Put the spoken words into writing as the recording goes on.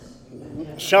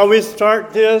Shall we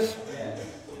start this?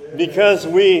 Because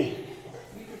we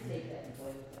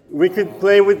could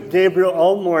play with Gabriel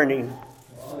all morning.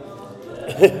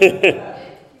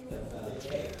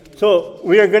 So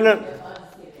we're gonna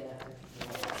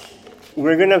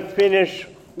finish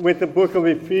with the book of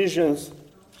Ephesians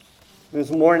this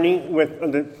morning with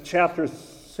the chapter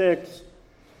 6.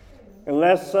 And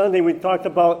last Sunday we talked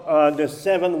about the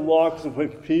 7 walks of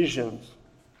Ephesians.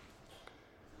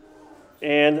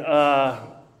 And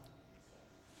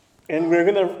we're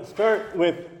going to start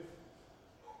with,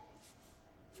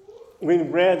 we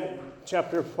read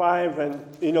chapter 5,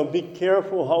 and, be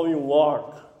careful how you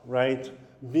walk, right?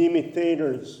 Be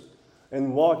imitators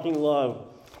and walk in love.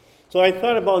 So I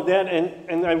thought about that,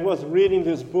 and I was reading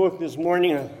this book this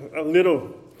morning, a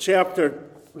little chapter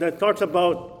that talks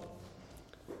about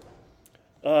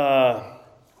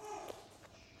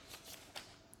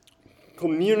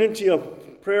community of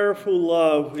prayerful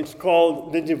love. It's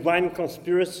called The Divine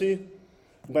Conspiracy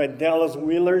by Dallas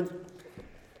Willard.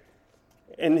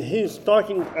 And he's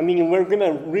talking, we're going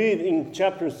to read in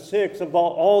chapter 6 about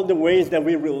all the ways that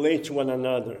we relate to one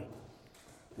another,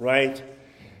 right?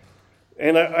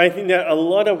 And I think that a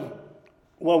lot of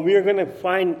what we're going to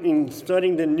find in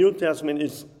studying the New Testament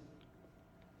is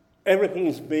everything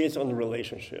is based on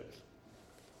relationships,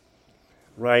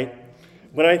 right?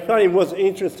 But I thought it was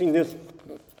interesting, this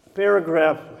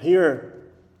paragraph here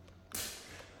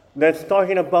that's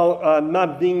talking about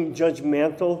not being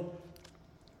judgmental.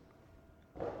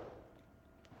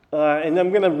 And I'm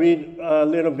going to read a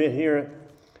little bit here.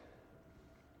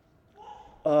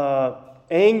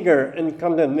 Anger and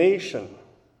condemnation,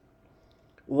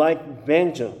 like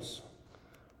vengeance,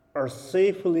 are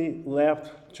safely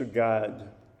left to God.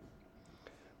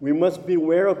 We must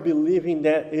beware of believing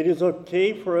that it is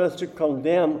okay for us to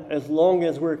condemn as long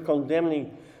as we're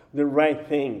condemning the right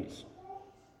things.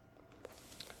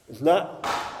 It's not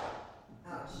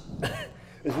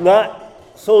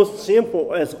so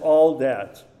simple as all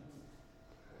that.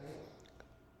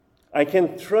 I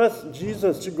can trust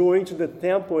Jesus to go into the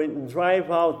temple and drive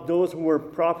out those who were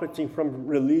profiting from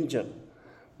religion,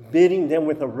 beating them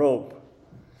with a rope.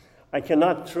 I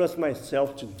cannot trust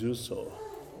myself to do so.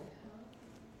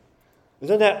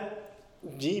 Isn't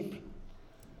that deep?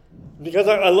 Because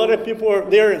a lot of people,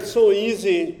 they're so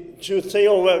easy to say,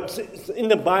 oh, well, in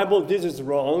the Bible, this is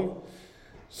wrong.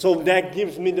 So that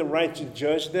gives me the right to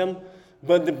judge them.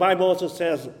 But the Bible also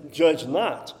says, judge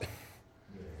not,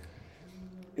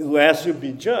 lest you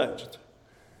be judged.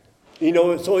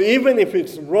 So even if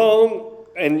it's wrong,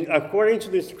 and according to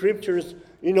the scriptures,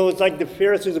 it's like the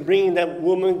Pharisees bringing that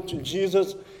woman to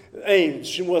Jesus. Hey,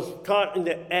 she was caught in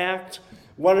the act.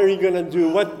 What are you going to do?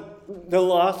 What the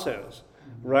law says,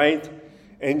 right?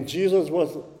 And Jesus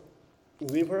was,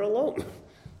 leave her alone.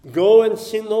 Go and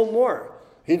sin no more.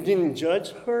 He didn't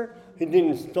judge her. He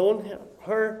didn't stone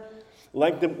her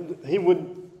like he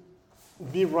would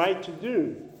be right to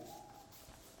do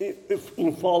if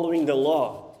in following the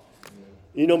law.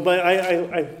 But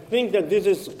I think that this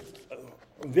is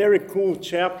a very cool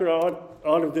chapter out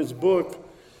of this book,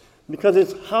 because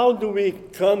it's how do we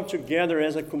come together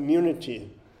as a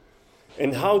community,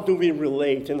 and how do we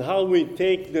relate, and how we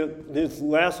take these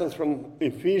lessons from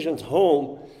Ephesians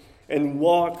home and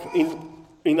walk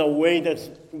in a way that's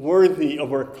worthy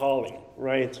of our calling,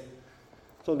 right?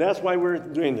 So that's why we're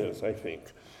doing this, I think,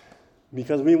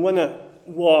 because we want to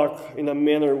walk in a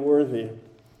manner worthy.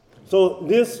 So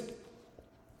this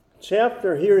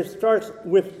chapter here starts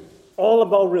with all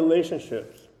about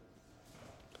relationships.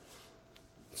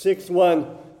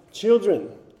 6:1, children,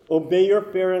 obey your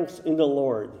parents in the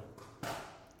Lord,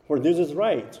 for this is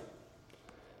right.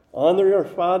 Honor your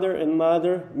father and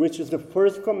mother, which is the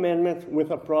first commandment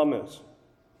with a promise,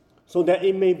 so that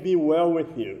it may be well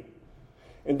with you,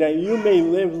 and that you may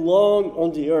live long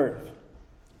on the earth.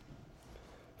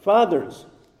 Fathers,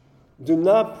 do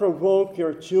not provoke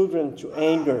your children to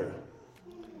anger,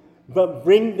 but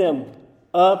bring them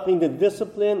up in the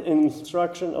discipline and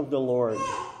instruction of the Lord.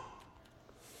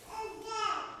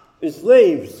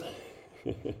 Slaves,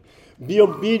 be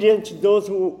obedient to those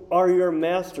who are your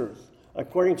masters,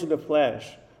 according to the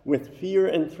flesh, with fear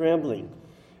and trembling,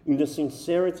 in the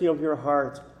sincerity of your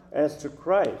heart, as to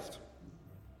Christ.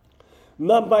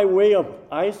 Not by way of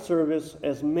eye service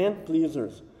as men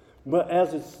pleasers, but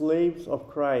as the slaves of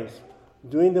Christ,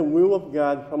 doing the will of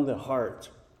God from the heart.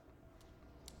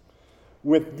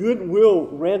 With good will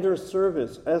render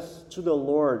service as to the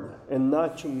Lord and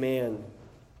not to man,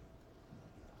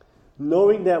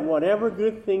 knowing that whatever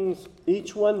good things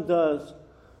each one does,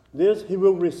 this he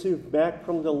will receive back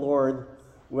from the Lord,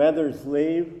 whether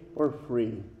slave or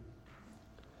free.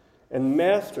 And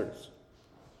masters,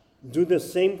 do the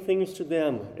same things to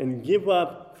them and give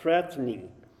up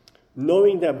threatening,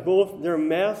 knowing that both their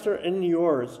master and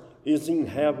yours is in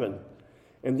heaven,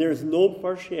 and there is no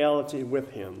partiality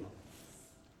with him.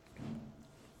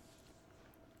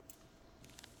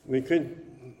 We could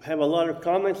have a lot of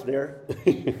comments there.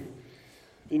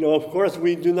 Of course,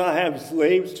 we do not have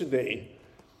slaves today,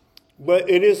 but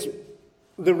it is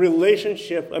the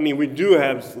relationship. We do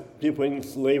have people in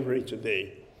slavery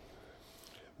today,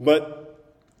 but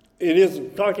it is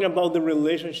talking about the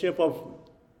relationship of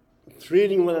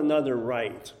treating one another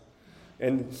right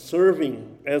and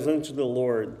serving as unto the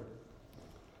Lord.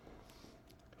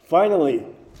 Finally,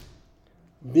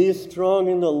 be strong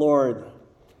in the Lord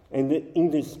and in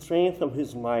the strength of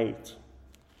his might.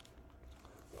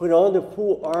 Put on the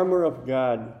full armor of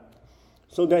God,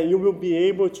 so that you will be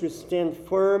able to stand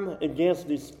firm against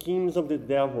the schemes of the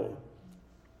devil.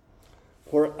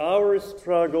 For our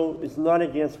struggle is not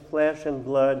against flesh and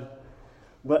blood,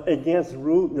 but against the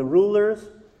rulers,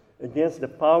 against the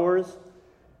powers,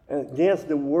 against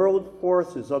the world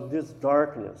forces of this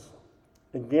darkness,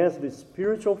 against the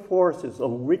spiritual forces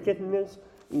of wickedness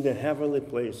in the heavenly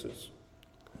places.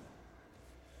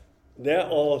 That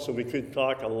also we could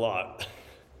talk a lot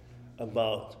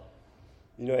about,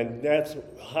 and that's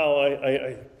how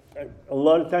I a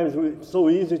lot of times it's so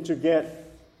easy to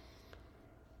get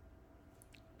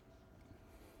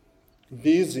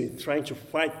busy trying to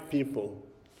fight people,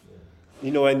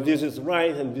 and this is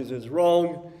right and this is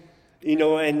wrong,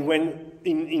 and when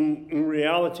in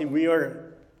reality we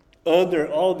are under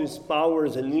all these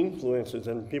powers and influences,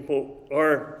 and people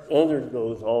are under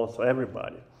those also,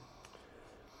 everybody.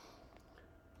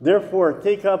 Therefore,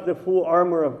 take up the full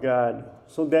armor of God,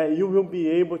 so that you will be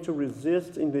able to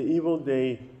resist in the evil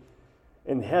day,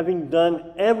 and having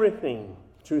done everything,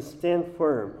 to stand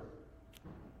firm.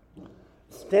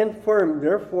 Stand firm,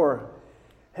 therefore,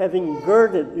 having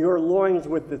girded your loins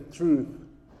with the truth,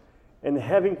 and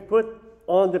having put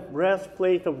on the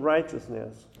breastplate of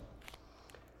righteousness,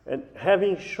 and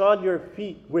having shod your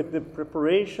feet with the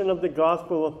preparation of the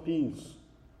gospel of peace.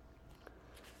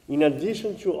 In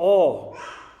addition to all,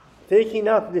 taking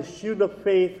up the shield of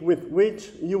faith, with which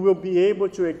you will be able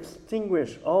to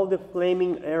extinguish all the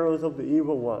flaming arrows of the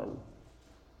evil one.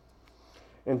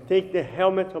 And take the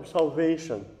helmet of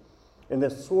salvation and the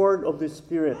sword of the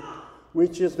Spirit,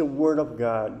 which is the word of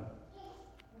God.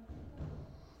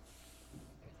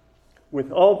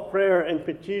 With all prayer and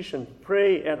petition,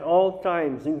 pray at all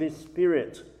times in the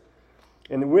Spirit.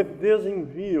 And with this in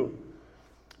view,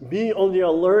 be on the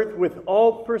alert with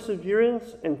all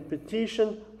perseverance and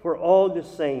petition for all the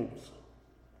saints.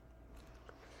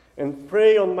 And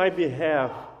pray on my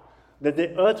behalf, that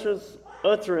the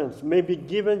utterance may be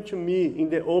given to me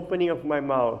in the opening of my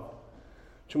mouth,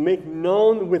 to make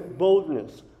known with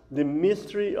boldness the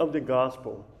mystery of the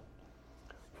gospel,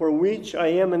 for which I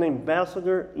am an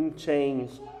ambassador in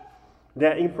chains,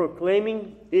 that in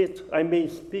proclaiming it I may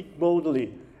speak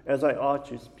boldly as I ought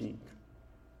to speak.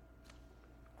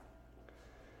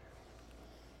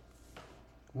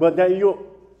 But that you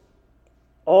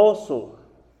also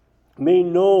may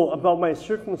know about my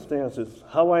circumstances,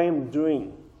 how I am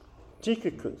doing.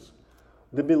 Tychicus,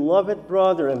 the beloved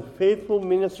brother and faithful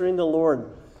minister in the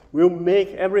Lord, will make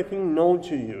everything known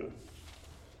to you.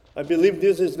 I believe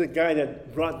this is the guy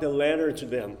that brought the letter to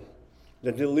them,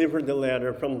 that delivered the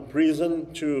letter from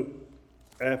prison to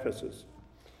Ephesus.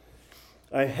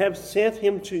 I have sent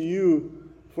him to you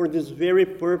for this very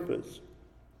purpose,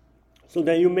 so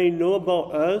that you may know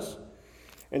about us,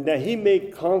 and that he may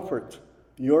comfort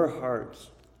your hearts.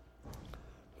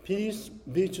 Peace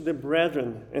be to the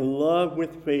brethren, and love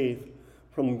with faith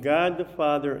from God the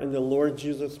Father and the Lord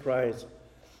Jesus Christ.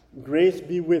 Grace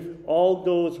be with all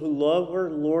those who love our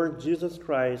Lord Jesus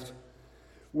Christ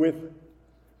with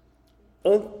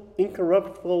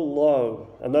incorruptible love.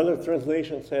 Another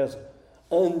translation says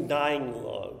undying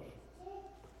love.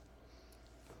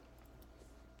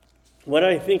 What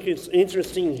I think is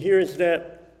interesting here is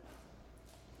that,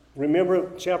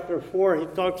 remember chapter 4, he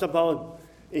talks about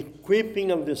equipping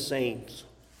of the saints.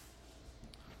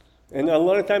 And a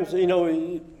lot of times,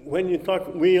 when you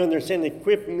talk, we understand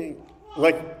equipment,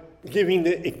 like giving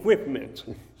the equipment,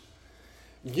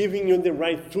 giving you the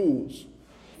right tools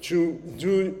to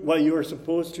do what you're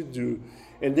supposed to do.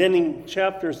 And then in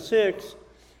chapter 6,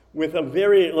 with a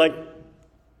very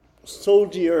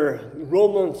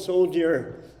Roman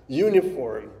soldier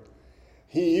uniform,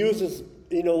 he uses,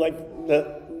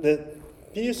 the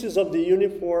pieces of the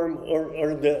uniform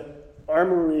or the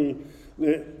armory,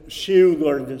 the shield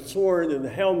or the sword and the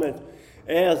helmet,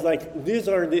 as these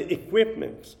are the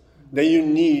equipment that you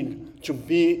need to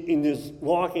be in this,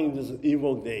 walking in this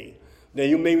evil day. That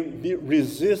you may be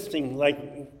resisting,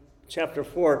 like chapter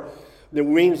 4, the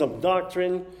winds of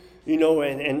doctrine,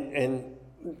 and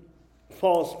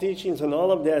false teachings and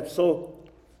all of that. So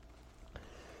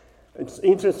it's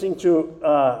interesting to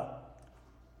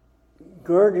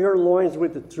gird your loins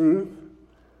with the truth,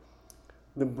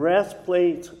 the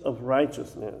breastplate of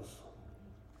righteousness,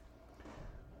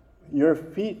 your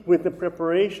feet with the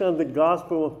preparation of the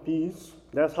gospel of peace.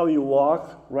 That's how you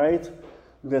walk, right?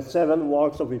 The 7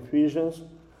 walks of Ephesians,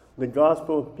 the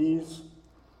gospel of peace,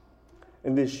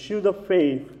 and the shield of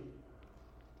faith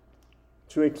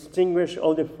to extinguish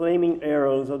all the flaming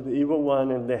arrows of the evil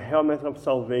one, and the helmet of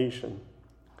salvation,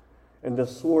 and the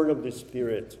sword of the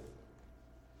Spirit.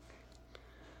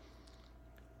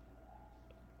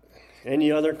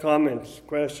 Any other comments,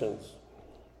 questions?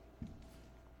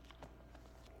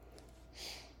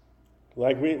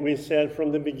 Like we said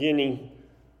from the beginning,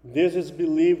 this is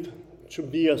believed to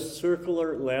be a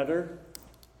circular letter.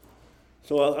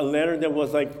 So a letter that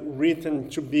was like written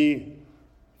to be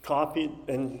copied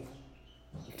and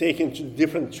taken to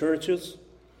different churches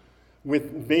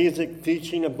with basic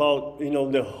teaching about,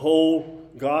 the whole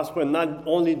gospel, and not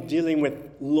only dealing with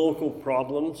local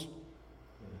problems.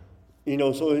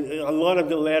 So a lot of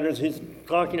the letters, he's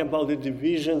talking about the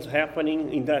divisions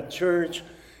happening in that church,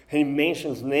 and he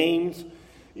mentions names.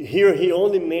 Here he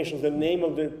only mentions the name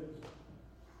of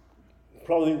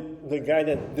probably the guy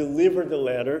that delivered the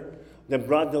letter, that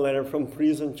brought the letter from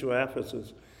prison to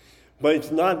Ephesus. But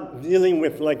it's not dealing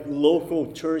with like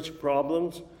local church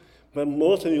problems, but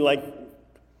mostly like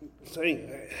saying,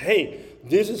 hey,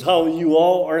 this is how you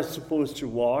all are supposed to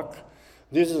walk.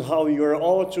 This is how you're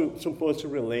all supposed to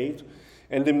relate.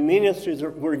 And the ministries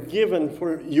were given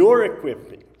for your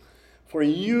equipping, for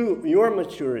your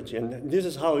maturity. And this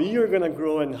is how you're going to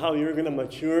grow and how you're going to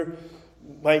mature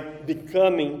by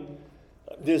becoming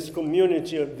this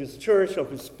community of this church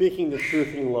of speaking the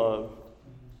truth in love.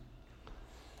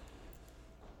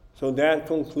 So that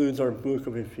concludes our book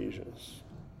of Ephesians.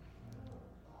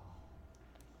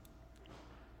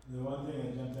 The one thing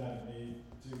that jumped out at me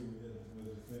too was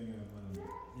the thing of,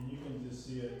 and you can just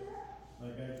see it.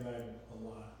 Like I drive a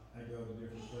lot. I go to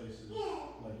different places.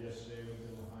 Like yesterday, we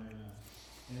went to Lahaina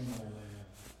and Wailea.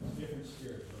 Different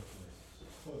spirit, both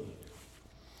places, totally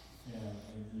different.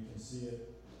 And you can see it.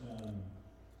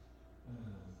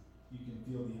 You can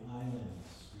feel the island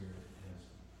spirit as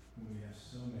when we have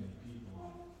so many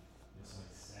people. It's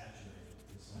like saturated.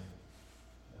 It's like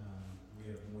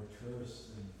we have more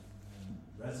tourists than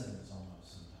residents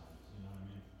almost sometimes, you know what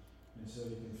I mean? And so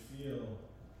you can feel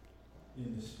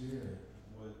in the spirit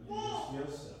what you just feel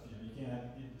stuff. You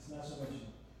can't. It's not so much.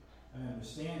 I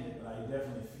understand it, but I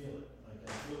definitely feel it. Like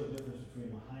I feel the difference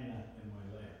between Lahaina and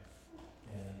Wailea,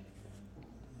 and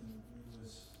it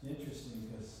was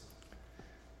interesting because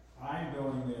I'm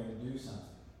going there to do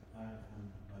something. I'm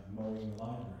like mowing the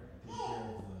library. I take care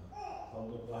of the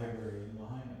public library in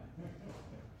Lahaina.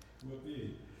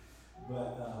 Whoopee.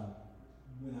 But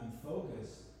when I'm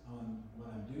focused on what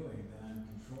I'm doing, then I'm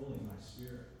controlling my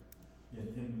spirit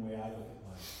in the way I look at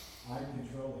life. I'm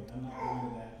controlling. I'm not going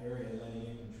to that area letting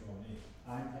it control me.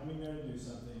 I'm coming there to do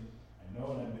something. I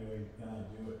know what I'm doing, and I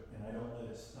do it. And I don't let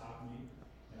it stop me,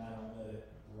 and I don't let it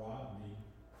rob me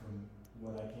from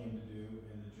what I came to do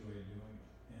and the joy of doing it.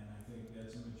 And I think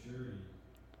that's a maturity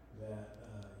that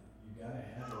you got to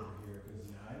have over here, because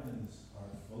the islands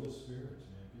are full of spirits,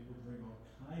 man. People bring all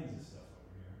kinds of stuff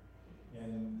over here.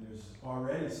 And there's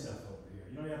already stuff over here.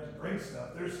 You don't have to bring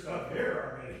stuff. There's stuff here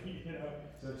already,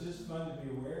 So it's just fun to be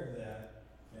aware of that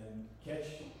and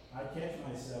I catch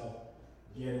myself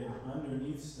getting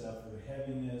underneath stuff with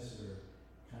heaviness or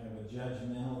kind of a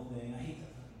judgmental thing. I hate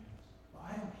the fucking animals. Well,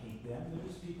 I don't hate them. They're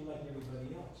just people like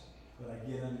everybody else. But I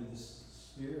get under this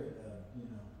spirit of,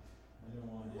 I don't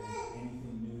want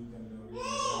anything new coming over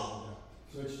here.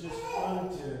 So it's just fun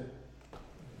to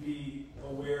be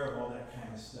aware of all that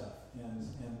kind of stuff. And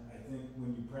I think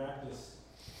when you practice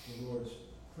the Lord's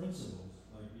principles,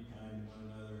 like be kind to one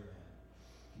another and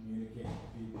communicate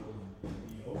with people and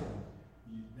be open,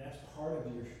 that's part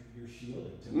of your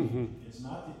shielding to me. Mm-hmm. It's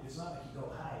not like you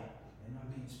go, hi, and I'm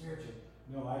being spiritual.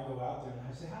 No, I go out there and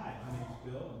I say, hi, my name's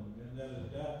Bill, and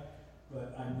da-da-da-da.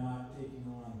 But I'm not taking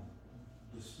on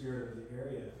the spirit of the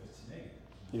area if it's negative.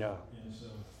 Yeah. And so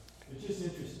it's just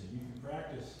interesting. You can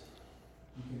practice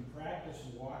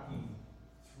walking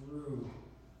through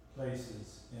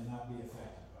places and not be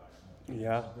affected by it.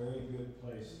 Yeah. It's a very good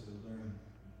place to learn,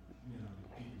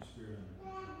 to keep your spirit under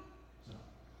control. So,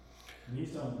 and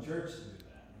he's telling the church to do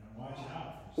that. Watch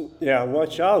out. Yeah,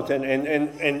 watch out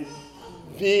and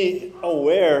be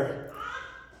aware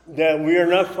that we are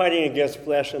not fighting against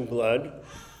flesh and blood.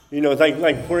 You know,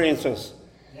 like for instance,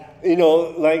 you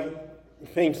know, like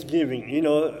Thanksgiving, you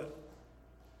know,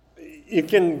 you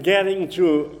can get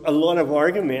into a lot of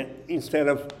argument instead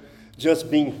of just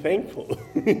being thankful.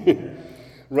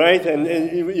 Right? And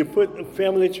you put a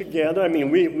family together. I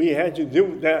mean, we had to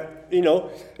do that, you know.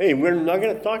 Hey, we're not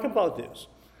going to talk about this.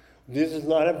 This is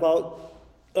not about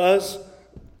us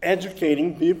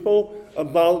educating people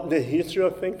about the history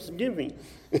of Thanksgiving.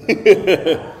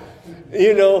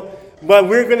 You know, but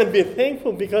we're going to be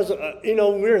thankful because, you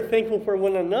know, we're thankful for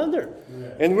one another.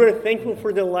 And we're thankful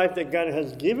for the life that God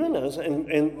has given us. And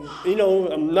you know,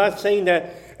 I'm not saying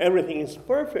that everything is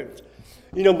perfect.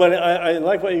 You know, but I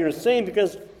like what you're saying,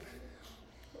 because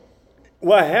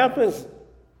what happens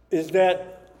is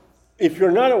that if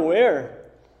you're not aware,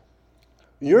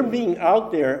 you're being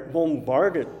out there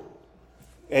bombarded.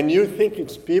 And you think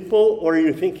it's people or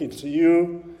you think it's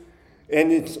you.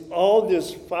 And it's all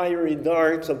these fiery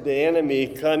darts of the enemy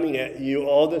coming at you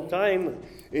all the time.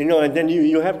 You know, and then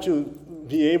you have to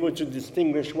be able to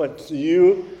distinguish what's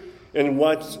you and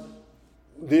what's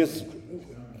this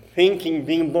thinking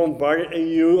being bombarded at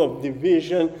you of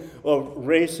division, of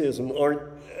racism,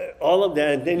 or all of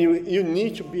that. And then you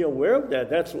need to be aware of that.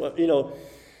 That's what, you know,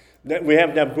 that we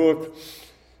have that book,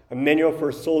 A Manual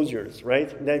for Soldiers,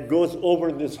 right? That goes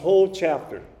over this whole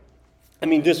chapter. I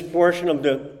mean, this portion of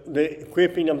the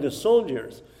equipping of the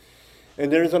soldiers.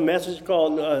 And there's a message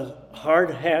called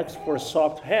Hard Hats for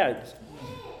Soft Heads.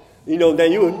 You know,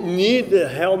 that you need the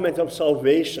helmet of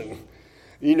salvation,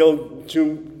 you know,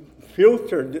 to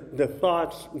filter the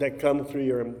thoughts that come through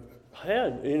your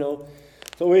head, you know.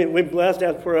 So we bless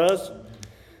that for us.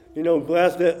 You know,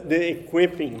 bless the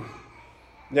equipping,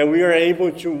 that we are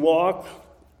able to walk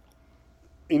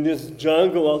in this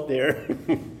jungle out there,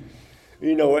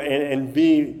 you know, and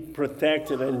be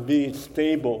protected and be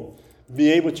stable, be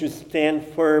able to stand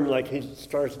firm, like he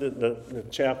starts the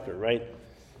chapter, right?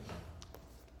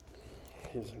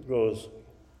 It goes,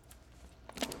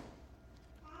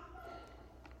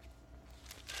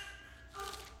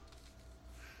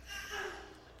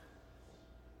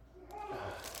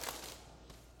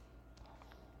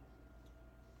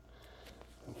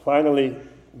 finally,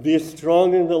 be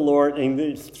strong in the Lord and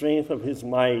the strength of his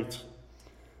might.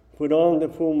 Put on the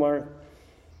full mark.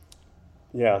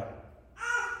 Yeah.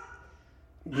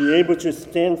 Be able to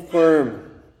stand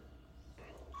firm.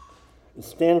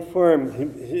 Stand firm.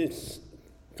 He's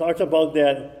talked about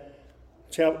that,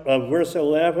 verse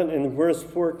 11 and verse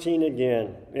 14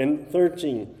 again, and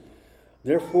 13.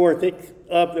 Therefore, take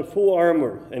up the full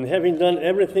armor, and having done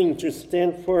everything to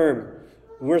stand firm.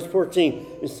 Verse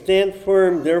 14, stand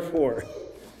firm, therefore.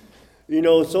 You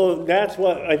know, so that's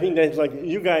what I think that's like,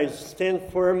 you guys stand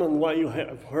firm on what you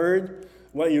have heard,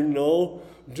 what you know.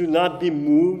 Do not be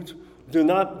moved. Do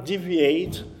not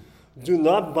deviate. Do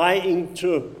not buy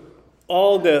into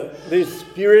all the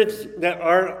spirits that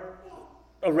are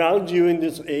around you in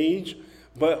this age,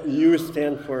 but you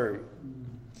stand firm.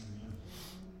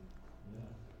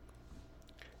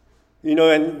 You know,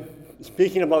 and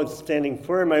speaking about standing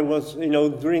firm, I was, you know,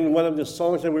 during one of the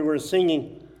songs that we were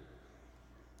singing,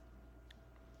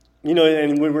 you know,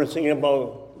 and we were singing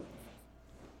about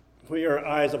put your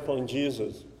eyes upon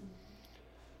Jesus.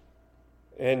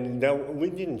 And that, we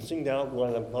didn't sing that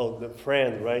one about the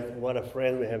friend, right? What a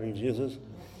friend we have in Jesus.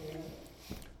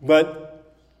 But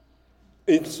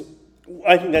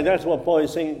I think that's what Paul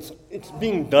is saying. It's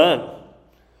being done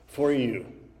for you.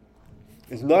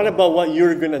 It's not about what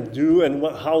you're going to do and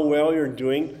how well you're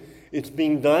doing. It's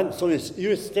being done. So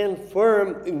you stand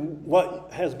firm in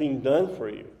what has been done for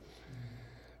you.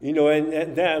 You know,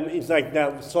 and that, it's like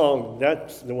that song.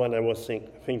 That's the one I was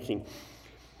thinking.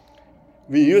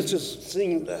 We used to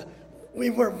sing, we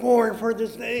were born for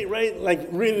this day, right? Like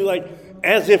really like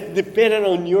as if dependent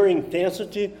on your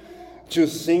intensity to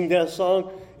sing that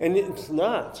song. And it's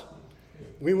not.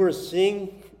 We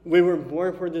were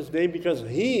born for this day because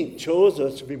he chose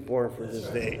us to be born for this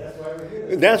day.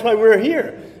 That's why we're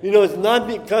here. You know, it's not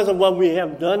because of what we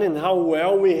have done and how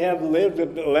well we have lived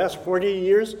the last 40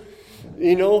 years,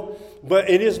 you know, but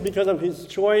it is because of his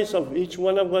choice of each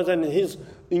one of us and his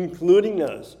including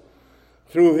us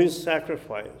through his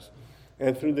sacrifice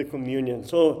and through the communion.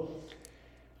 So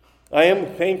I am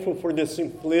thankful for the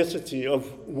simplicity of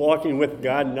walking with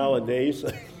God nowadays.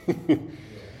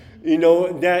 You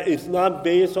know, that it's not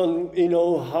based on, you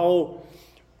know, how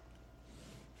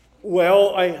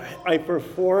well I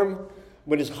perform,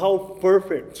 but it's how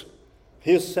perfect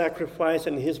his sacrifice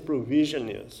and his provision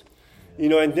is. You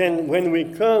know, and then when we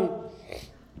come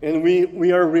and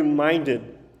we are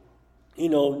reminded, you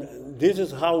know, this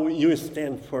is how you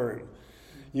stand firm.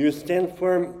 You stand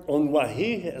firm on what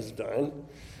He has done,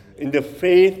 in the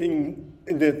faith, in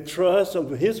the trust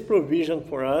of His provision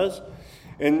for us,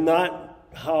 and not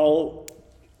how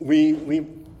we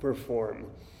perform.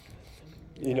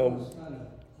 You know. I was kind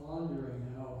of pondering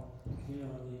how, the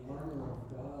armor of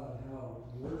God, how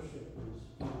worship is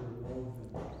interwoven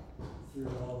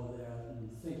through all of that, and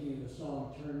thinking of the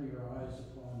song, Turn Your Eyes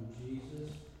Upon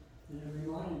Jesus. And it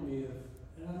reminded me of,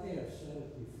 and I may have said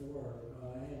it before, I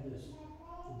had this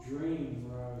dream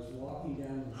where I was walking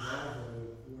down the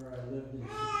driveway where I lived in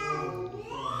Chicago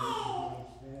before I moved to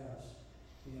Grants Pass.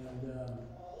 And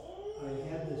I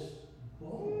had this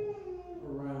bubble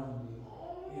around me.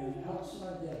 And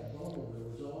outside that bubble, there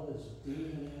was all this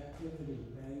demon activity,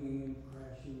 banging and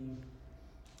crashing,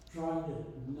 trying to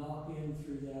knock in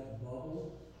through that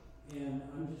bubble. And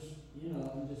I'm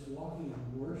just walking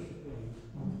and worshiping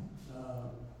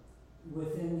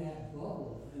within that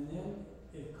bubble. And then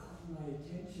it caught my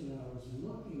attention. I was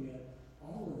looking at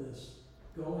all of this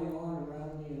going on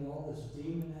around me and all this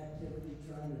demon activity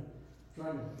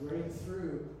trying to break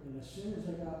through. And as soon as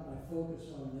I got my focus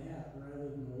on that rather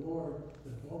than the Lord,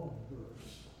 the bubble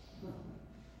burst.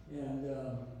 And,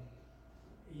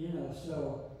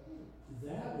 so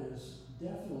that is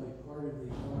definitely part of the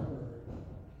armor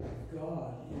of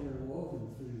God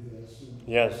interwoven through this. And,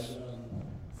 Yes.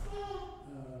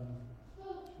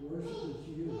 Worship is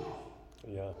huge.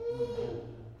 Yeah.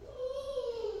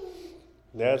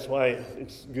 That's why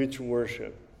it's good to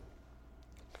worship.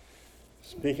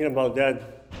 Speaking about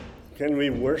that, can we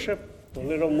worship a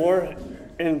little more?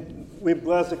 And we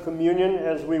bless the communion.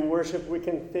 As we worship, we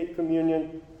can take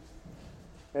communion.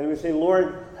 And we say,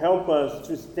 Lord, help us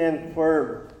to stand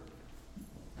firm